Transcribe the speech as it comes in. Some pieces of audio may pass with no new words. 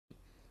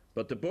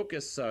But the book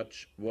as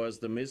such was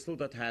the missal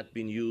that had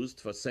been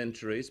used for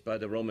centuries by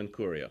the Roman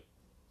Curia.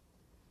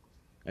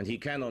 And he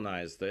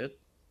canonized it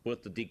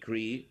with the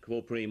decree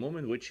quo primum,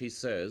 in which he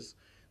says,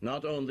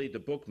 not only the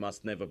book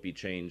must never be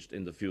changed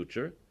in the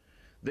future,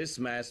 this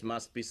Mass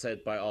must be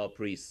said by all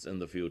priests in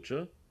the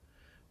future,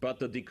 but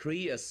the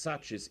decree as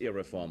such is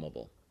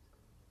irreformable.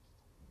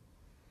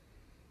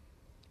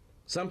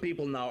 Some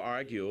people now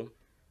argue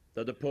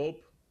that the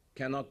Pope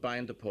cannot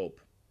bind the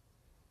Pope.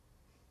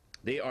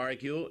 They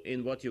argue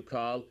in what you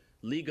call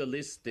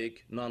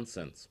legalistic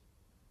nonsense.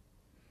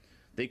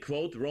 They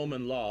quote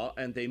Roman law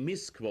and they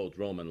misquote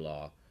Roman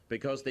law,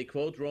 because they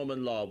quote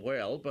Roman law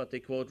well, but they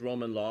quote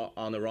Roman law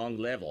on a wrong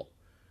level,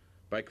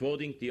 by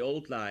quoting the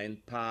old line,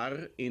 par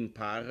in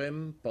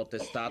parem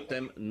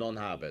potestatem non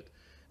habet.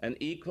 An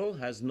equal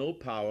has no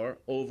power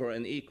over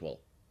an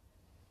equal.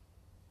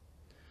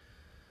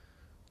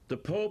 The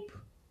Pope,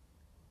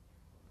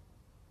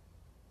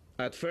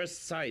 at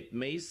first sight,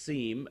 may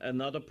seem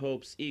another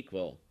Pope's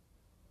equal,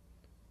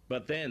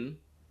 but then,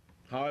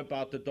 how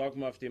about the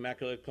dogma of the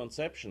Immaculate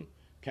Conception?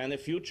 Can a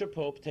future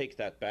Pope take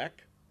that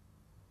back?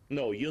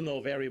 No, you know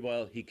very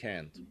well he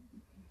can't.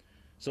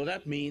 So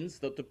that means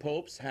that the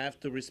popes have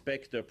to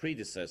respect their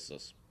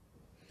predecessors.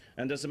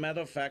 And as a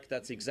matter of fact,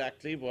 that's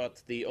exactly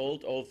what the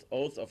old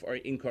oath of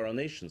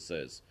incoronation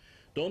says.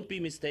 Don't be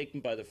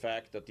mistaken by the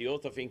fact that the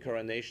oath of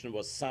incoronation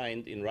was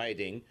signed in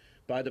writing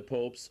by the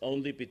popes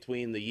only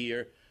between the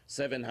year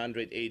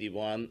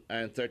 781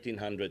 and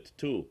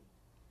 1302.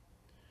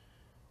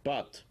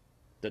 But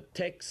the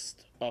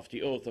text of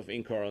the oath of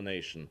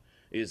incoronation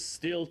is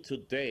still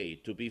today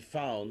to be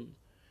found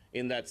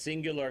in that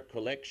singular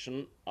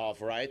collection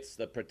of rights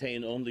that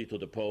pertain only to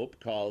the Pope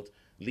called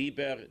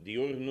Liber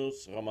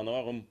Diurnus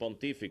Romanorum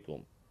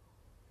Pontificum.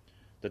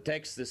 The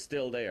text is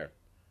still there.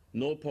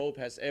 No Pope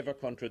has ever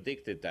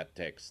contradicted that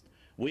text.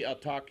 We are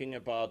talking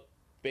about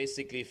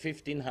basically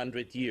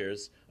 1500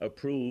 years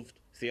approved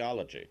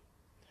theology.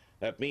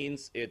 That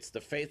means it's the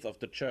faith of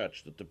the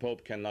Church that the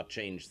Pope cannot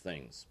change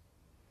things.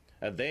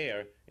 And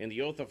there, in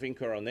the oath of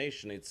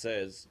incoronation, it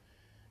says,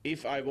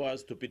 if I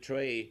was to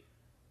betray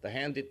the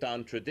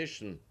handed-down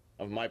tradition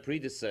of my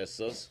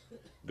predecessors,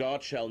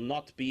 God shall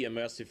not be a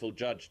merciful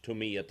judge to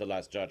me at the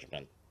last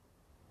judgment.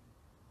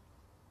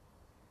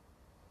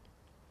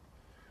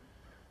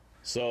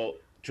 So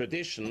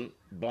tradition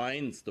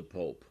binds the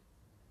Pope,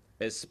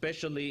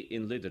 especially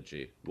in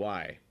liturgy.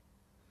 Why?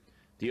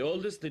 The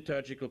oldest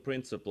liturgical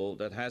principle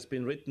that has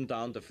been written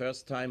down the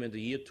first time in the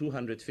year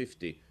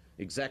 250,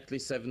 exactly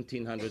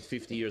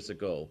 1750 years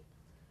ago,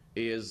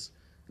 is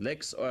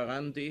Lex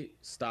orandi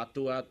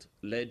statuat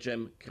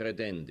legem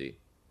credendi.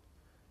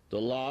 The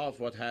law of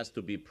what has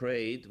to be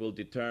prayed will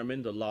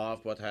determine the law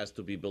of what has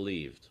to be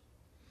believed.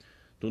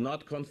 Do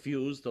not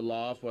confuse the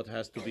law of what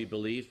has to be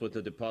believed with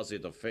the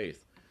deposit of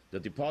faith. The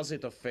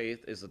deposit of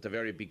faith is at the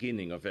very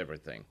beginning of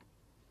everything.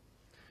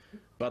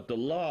 But the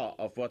law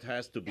of what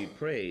has to be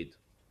prayed,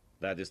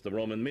 that is the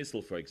Roman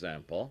Missal, for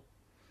example,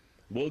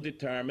 will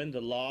determine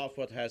the law of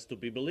what has to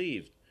be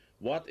believed.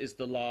 What is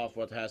the law of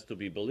what has to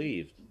be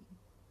believed?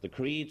 The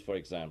Creed, for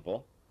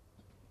example.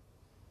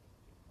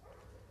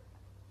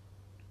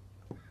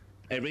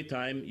 Every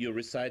time you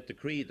recite the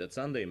Creed at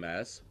Sunday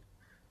Mass,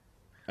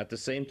 at the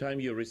same time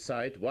you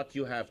recite what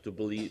you have to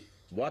believe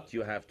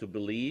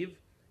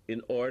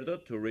in order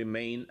to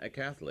remain a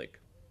Catholic.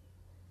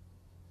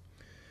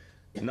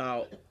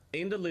 Now,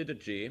 in the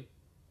liturgy,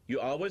 you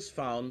always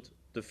found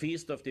the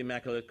Feast of the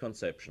Immaculate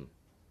Conception.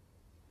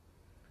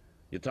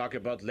 You talk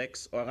about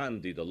Lex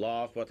orandi, the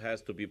law of what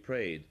has to be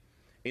prayed.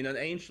 In an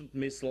ancient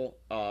missal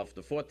of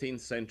the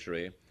 14th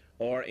century,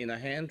 or in a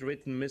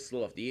handwritten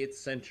missal of the 8th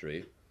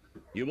century,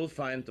 you will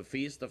find the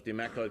Feast of the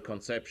Immaculate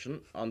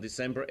Conception on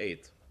December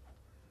 8th.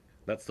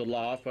 That's the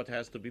law of what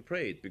has to be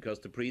prayed, because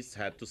the priests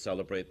had to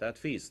celebrate that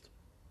feast.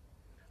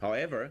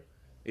 However,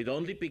 it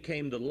only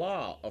became the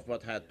law of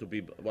what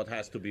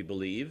has to be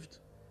believed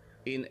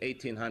in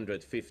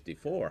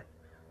 1854,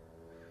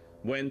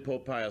 when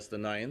Pope Pius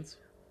IX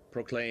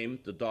proclaimed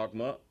the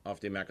dogma of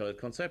the Immaculate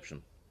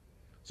Conception.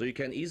 So you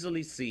can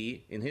easily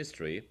see in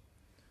history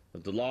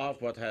that the law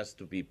of what has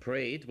to be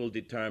prayed will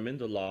determine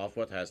the law of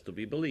what has to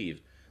be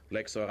believed.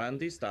 Lex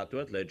orandi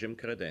statuat legem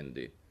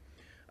credendi.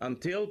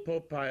 Until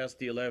Pope Pius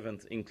XI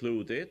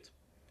included,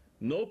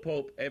 no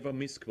pope ever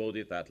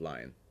misquoted that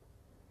line.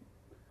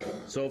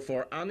 So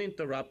for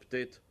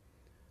uninterrupted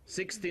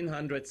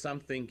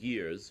 1600-something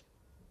years,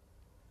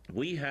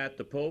 we had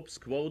the popes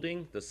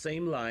quoting the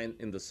same line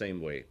in the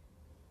same way,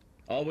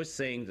 always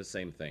saying the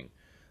same thing.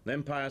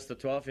 Then Pius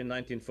XII in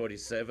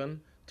 1947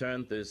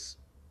 turned this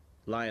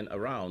line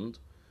around,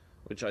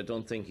 which I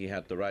don't think he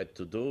had the right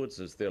to do. It's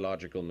a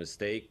theological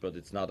mistake, but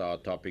it's not our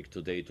topic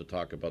today to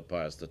talk about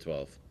Pius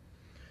XII.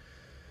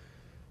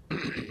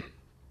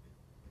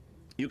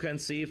 You can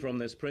see from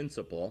this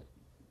principle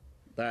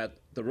that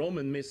the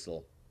Roman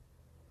Missal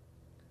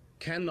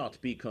cannot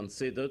be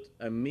considered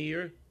a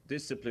mere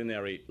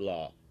disciplinary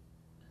law.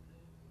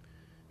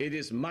 It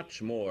is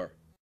much more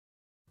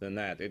than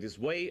that. It is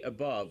way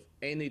above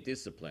any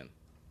discipline.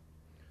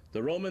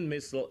 The Roman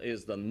Missal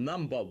is the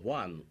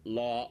 #1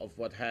 law of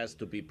what has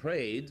to be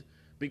prayed,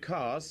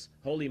 because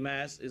Holy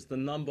Mass is the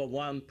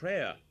 #1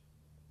 prayer.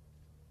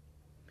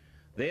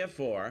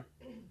 Therefore,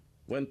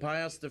 when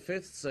Pius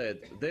V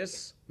said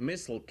this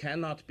Missal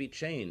cannot be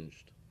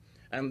changed,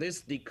 and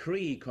this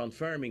decree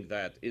confirming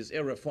that is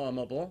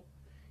irreformable,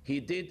 he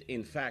did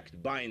in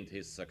fact bind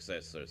his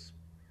successors.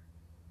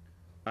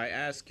 I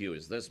ask you,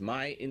 is this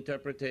my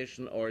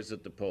interpretation or is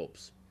it the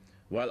Pope's?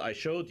 Well, I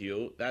showed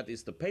you that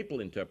is the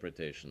papal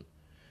interpretation,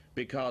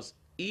 because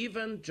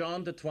even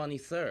John the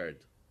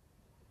 23rd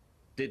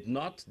did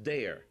not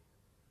dare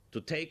to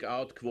take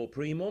out quo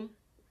primum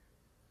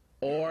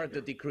or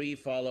the decree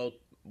followed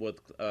with,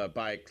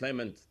 by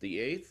Clement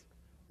VIII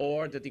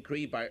or the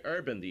decree by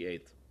Urban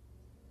VIII.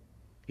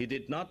 He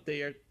did not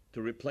dare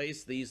to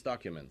replace these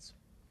documents.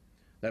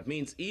 That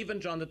means even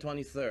John the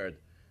 23rd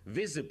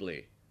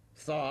visibly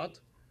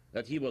thought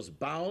that he was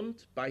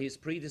bound by his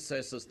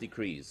predecessors'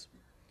 decrees.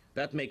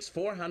 That makes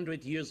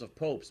 400 years of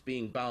popes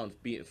being bound,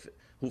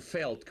 who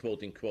felt,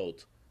 quote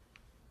unquote,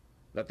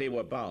 that they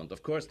were bound.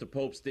 Of course, the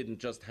popes didn't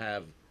just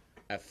have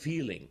a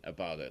feeling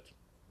about it.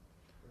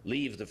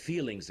 Leave the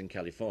feelings in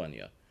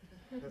California.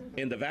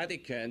 In the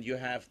Vatican, you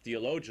have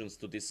theologians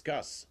to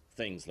discuss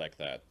things like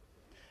that.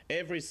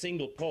 Every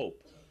single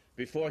pope,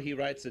 before he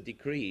writes a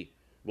decree,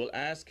 will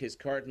ask his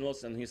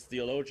cardinals and his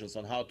theologians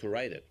on how to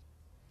write it.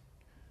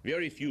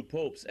 Very few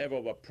popes ever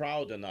were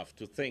proud enough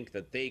to think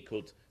that they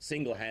could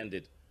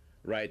single-handed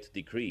write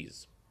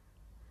decrees.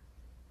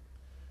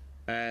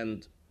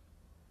 And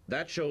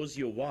that shows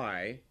you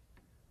why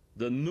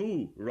the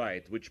new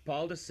rite, which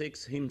Paul VI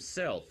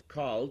himself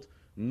called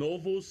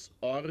Novus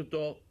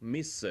Ordo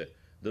Missae,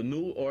 the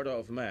new order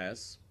of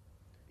Mass,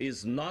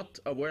 is not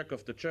a work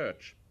of the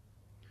Church.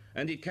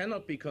 And it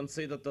cannot be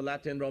considered the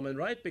Latin Roman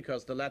Rite,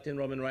 because the Latin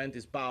Roman Rite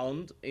is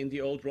bound in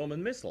the old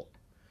Roman Missal.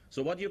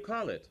 So what do you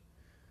call it?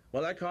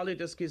 Well, I call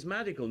it a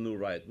schismatical new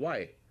rite.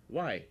 Why?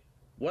 Why?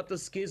 What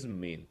does schism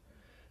mean?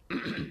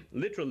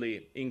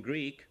 Literally, in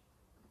Greek,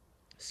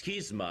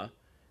 schisma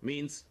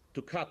means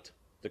to cut,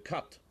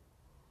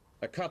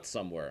 a cut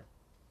somewhere.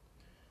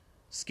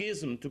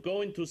 Schism, to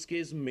go into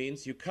schism,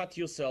 means you cut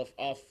yourself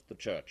off the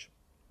Church.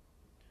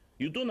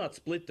 You do not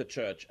split the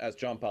Church, as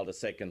John Paul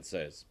II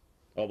says,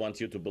 or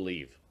wants you to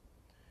believe.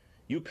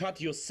 You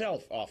cut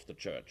yourself off the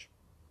Church.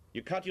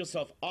 You cut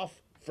yourself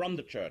off from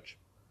the Church.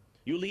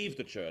 You leave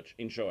the Church,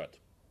 in short.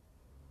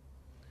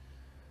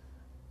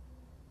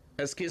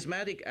 A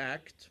schismatic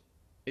act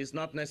is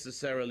not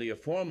necessarily a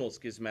formal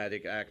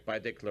schismatic act by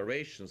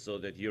declaration, so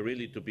that you're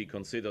really to be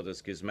considered a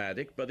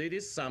schismatic, but it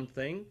is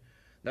something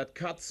that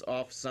cuts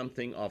off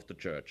something of the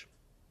Church.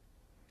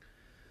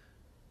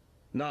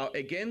 Now,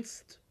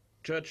 against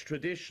Church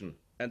tradition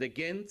and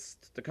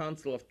against the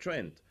Council of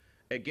Trent,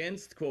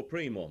 against quo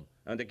primum,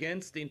 and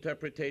against the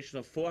interpretation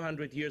of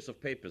 400 years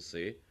of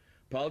papacy,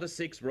 Paul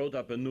VI wrote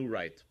up a new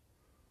rite.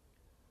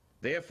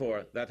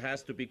 Therefore, that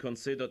has to be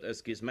considered a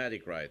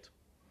schismatic rite.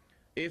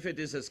 If it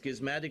is a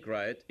schismatic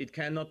rite, it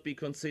cannot be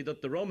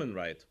considered the Roman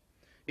rite.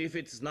 If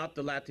it's not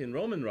the Latin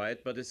Roman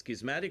rite, but a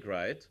schismatic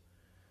rite,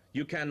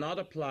 you cannot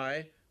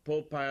apply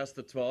Pope Pius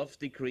XII's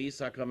decree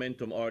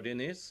Sacramentum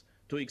Ordinis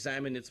to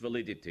examine its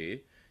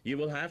validity. You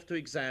will have to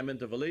examine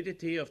the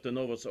validity of the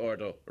Novus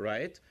Ordo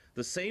rite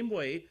the same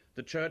way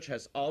the Church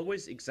has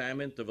always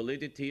examined the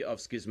validity of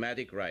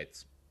schismatic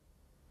rites.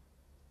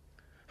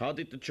 How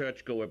did the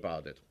Church go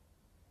about it?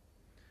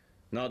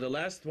 Now, the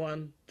last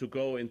one to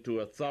go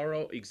into a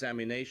thorough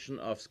examination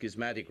of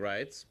schismatic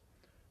rites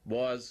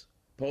was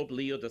Pope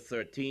Leo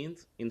XIII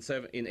in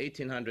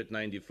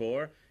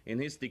 1894 in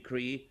his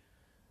decree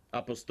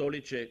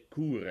Apostolicae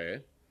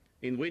Curae,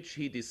 in which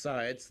he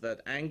decides that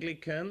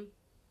Anglican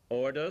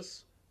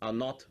orders are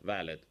not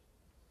valid.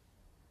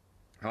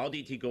 How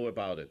did he go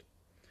about it?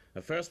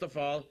 First of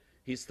all,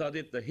 he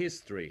studied the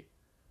history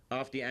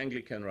of the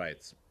Anglican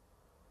rites,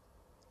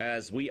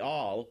 as we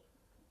all,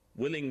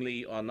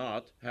 willingly or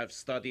not, have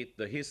studied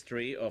the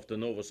history of the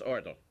Novus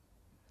Ordo,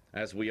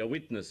 as we are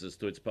witnesses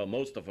to its,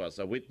 most of us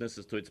are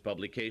witnesses to its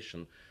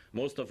publication.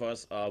 Most of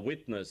us are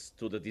witness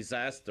to the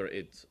disaster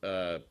it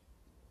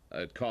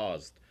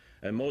caused,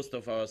 and most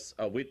of us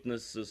are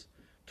witnesses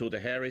to the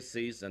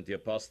heresies and the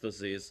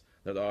apostasies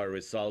that are a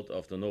result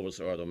of the Novus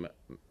Ordo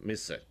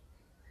Missae.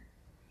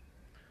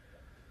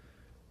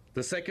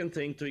 The second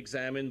thing to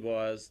examine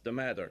was the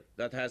matter.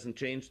 That hasn't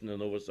changed in the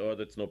Novus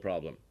Ordo, it's no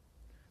problem.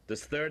 The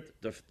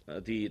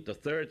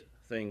third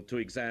thing to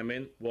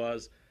examine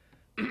was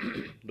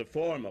the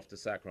form of the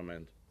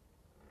sacrament.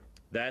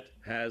 That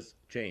has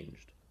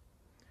changed.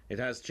 It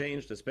has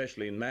changed,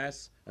 especially in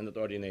Mass and at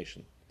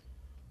ordination.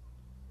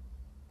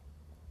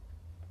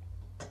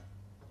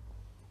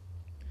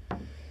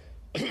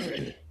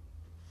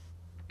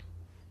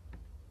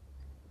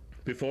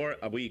 Before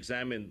we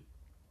examine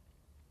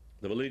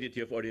the validity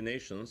of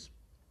ordinations,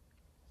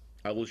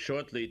 I will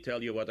shortly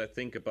tell you what I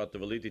think about the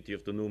validity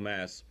of the new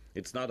Mass.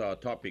 It's not our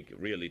topic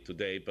really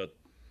today, but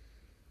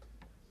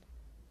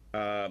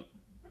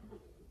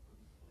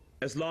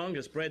as long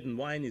as bread and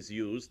wine is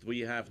used, we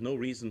have no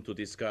reason to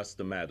discuss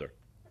the matter.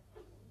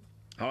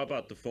 How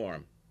about the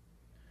form?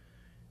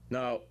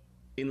 Now,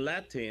 in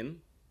Latin,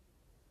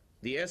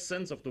 the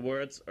essence of the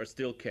words are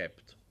still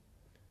kept,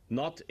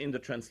 not in the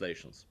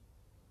translations.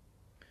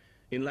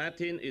 In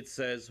Latin, it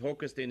says,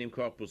 hoc est enim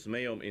corpus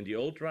meum in the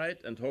old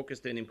rite, and hoc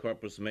est enim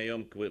corpus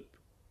meum quod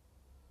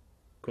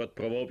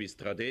pro vobis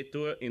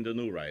tradetur in the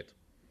new rite.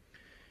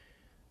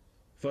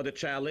 For the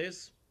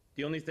chalice,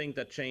 the only thing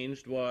that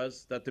changed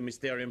was that the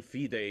mysterium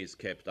fidei is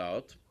kept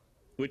out,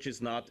 which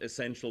is not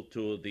essential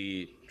to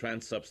the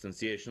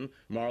transubstantiation.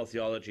 Moral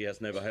theology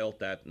has never held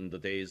that in the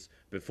days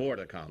before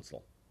the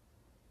council.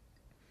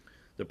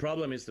 The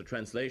problem is the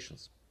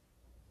translations.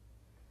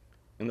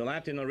 In the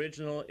Latin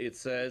original, it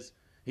says,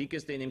 hic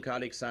est enim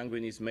calix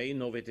sanguinis mei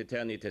novet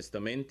aeterni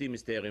testamenti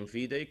mysterium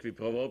fidei qui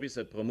pro vobis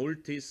et pro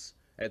multis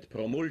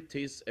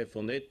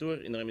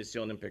effunetur in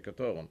remissionem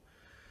peccatorum.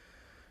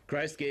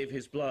 Christ gave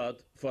his blood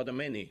for the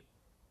many,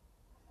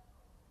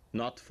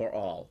 not for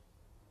all.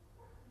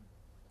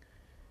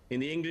 In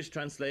the English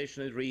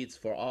translation, it reads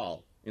for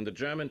all. In the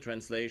German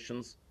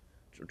translation,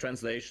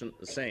 the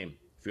same,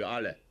 für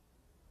alle.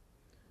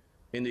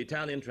 In the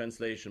Italian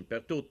translation,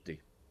 per tutti.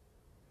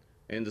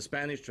 In the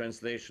Spanish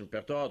translation, per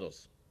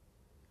todos.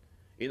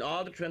 In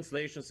all the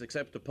translations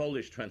except the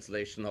Polish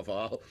translation of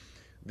all,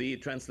 the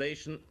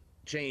translation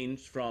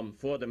changed from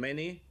for the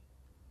many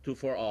to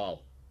for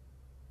all.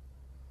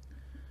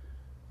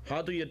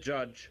 How do you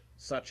judge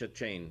such a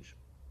change?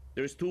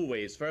 There's two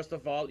ways. First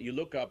of all, you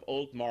look up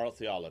old moral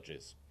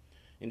theologies.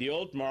 In the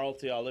old moral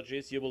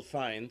theologies, you will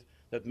find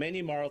that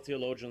many moral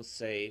theologians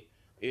say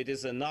it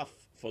is enough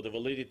for the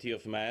validity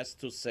of Mass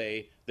to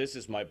say, this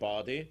is my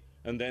body,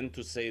 and then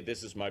to say,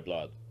 this is my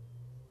blood.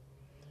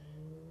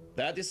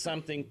 That is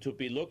something to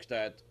be looked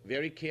at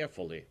very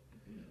carefully.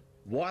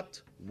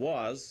 What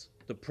was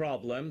the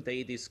problem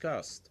they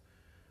discussed?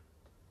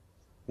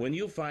 When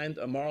you find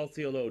a moral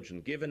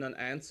theologian given an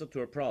answer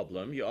to a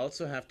problem, you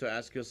also have to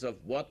ask yourself,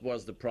 what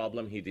was the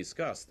problem he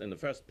discussed in the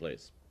first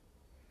place?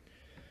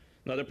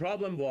 Now, the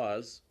problem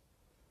was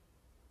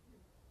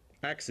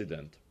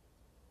accident.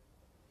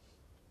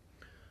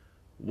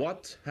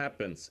 What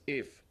happens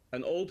if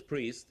an old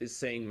priest is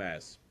saying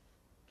Mass?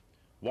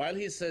 While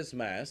he says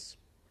Mass,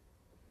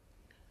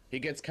 he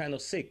gets kind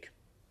of sick,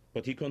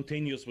 but he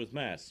continues with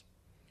Mass.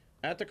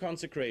 At the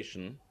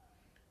consecration,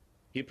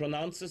 he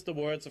pronounces the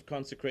words of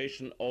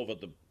consecration over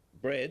the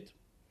bread,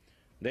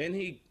 then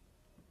he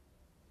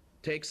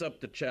picks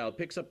up the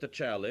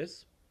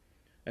chalice,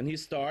 and he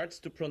starts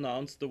to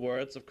pronounce the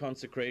words of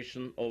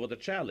consecration over the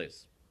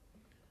chalice.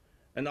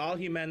 And all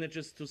he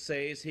manages to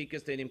say is, hic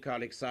est enim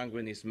calix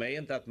sanguinis mei,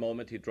 and that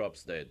moment he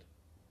drops dead.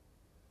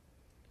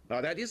 Now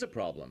that is a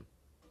problem.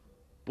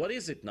 What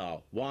is it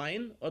now?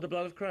 Wine or the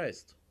blood of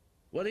Christ?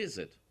 What is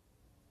it?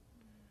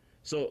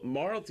 So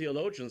moral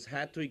theologians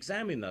had to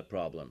examine that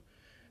problem.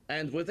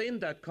 And within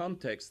that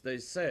context, they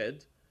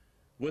said,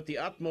 with the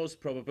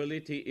utmost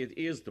probability, it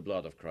is the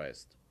blood of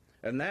Christ.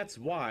 And that's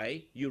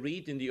why you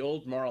read in the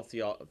old moral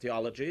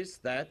theologies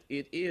that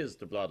it is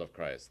the blood of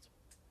Christ.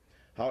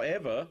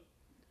 However,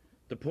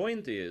 the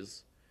point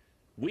is,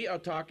 we are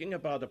talking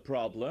about a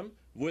problem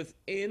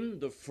within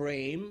the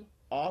frame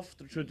of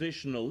the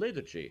traditional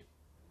liturgy.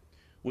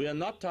 We are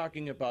not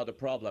talking about a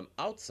problem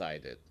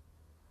outside it.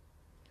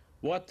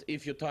 What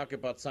if you talk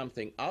about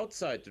something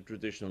outside the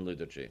traditional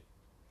liturgy?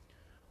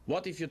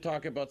 What if you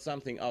talk about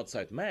something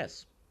outside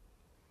Mass?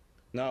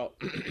 Now,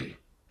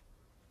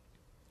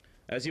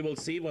 as you will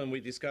see when we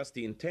discuss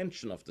the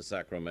intention of the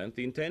sacrament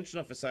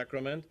of a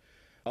sacrament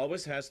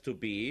always has to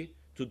be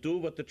to do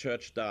what the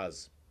Church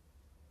does.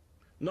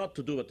 Not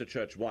to do what the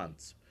Church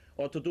wants,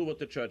 or to do what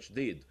the Church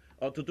did,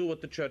 or to do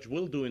what the Church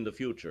will do in the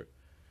future,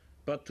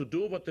 but to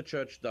do what the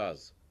Church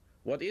does.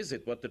 What is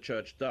it what the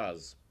Church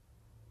does?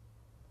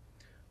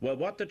 Well,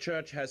 what the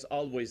Church has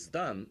always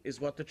done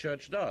is what the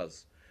Church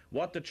does.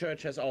 What the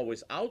Church has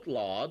always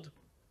outlawed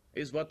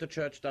is what the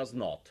Church does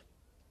not.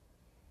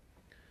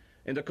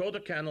 In the Code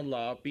of Canon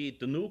Law, be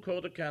it the new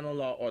Code of Canon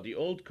Law or the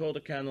old Code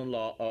of Canon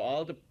Law or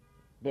all the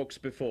books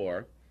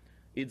before,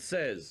 it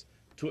says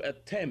to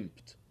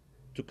attempt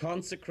to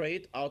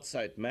consecrate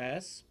outside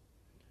Mass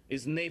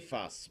is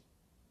nephas,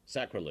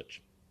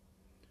 sacrilege.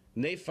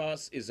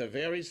 Nephas is a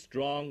very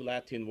strong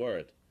Latin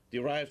word,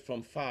 derived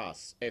from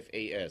fas,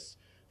 F-A-S.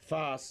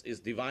 Fas is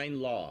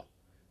divine law.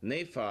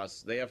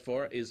 Nephas,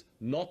 therefore, is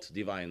not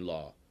divine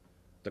law,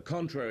 the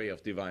contrary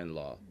of divine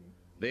law.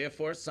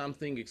 Therefore,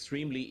 something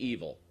extremely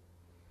evil.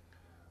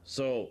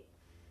 So,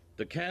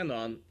 the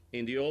canon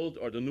in the old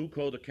or the new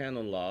Code of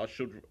Canon Law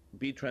should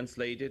be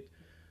translated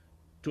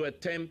to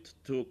attempt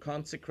to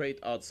consecrate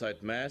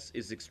outside Mass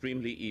is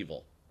extremely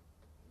evil.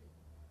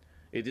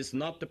 It is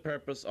not the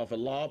purpose of a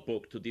law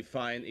book to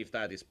define if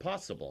that is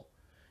possible.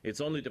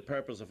 It's only the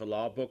purpose of a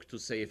law book to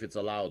say if it's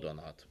allowed or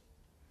not.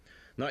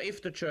 Now,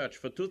 if the Church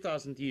for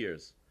 2,000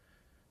 years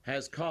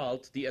has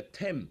called the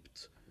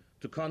attempt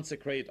to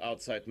consecrate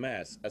outside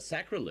Mass a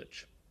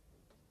sacrilege,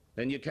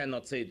 then you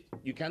cannot say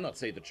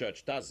the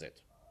Church does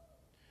it.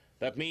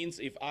 That means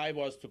if I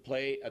was to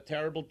play a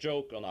terrible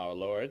joke on our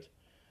Lord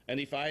And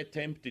if I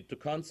attempted to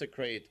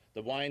consecrate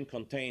the wine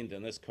contained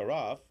in this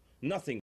carafe, nothing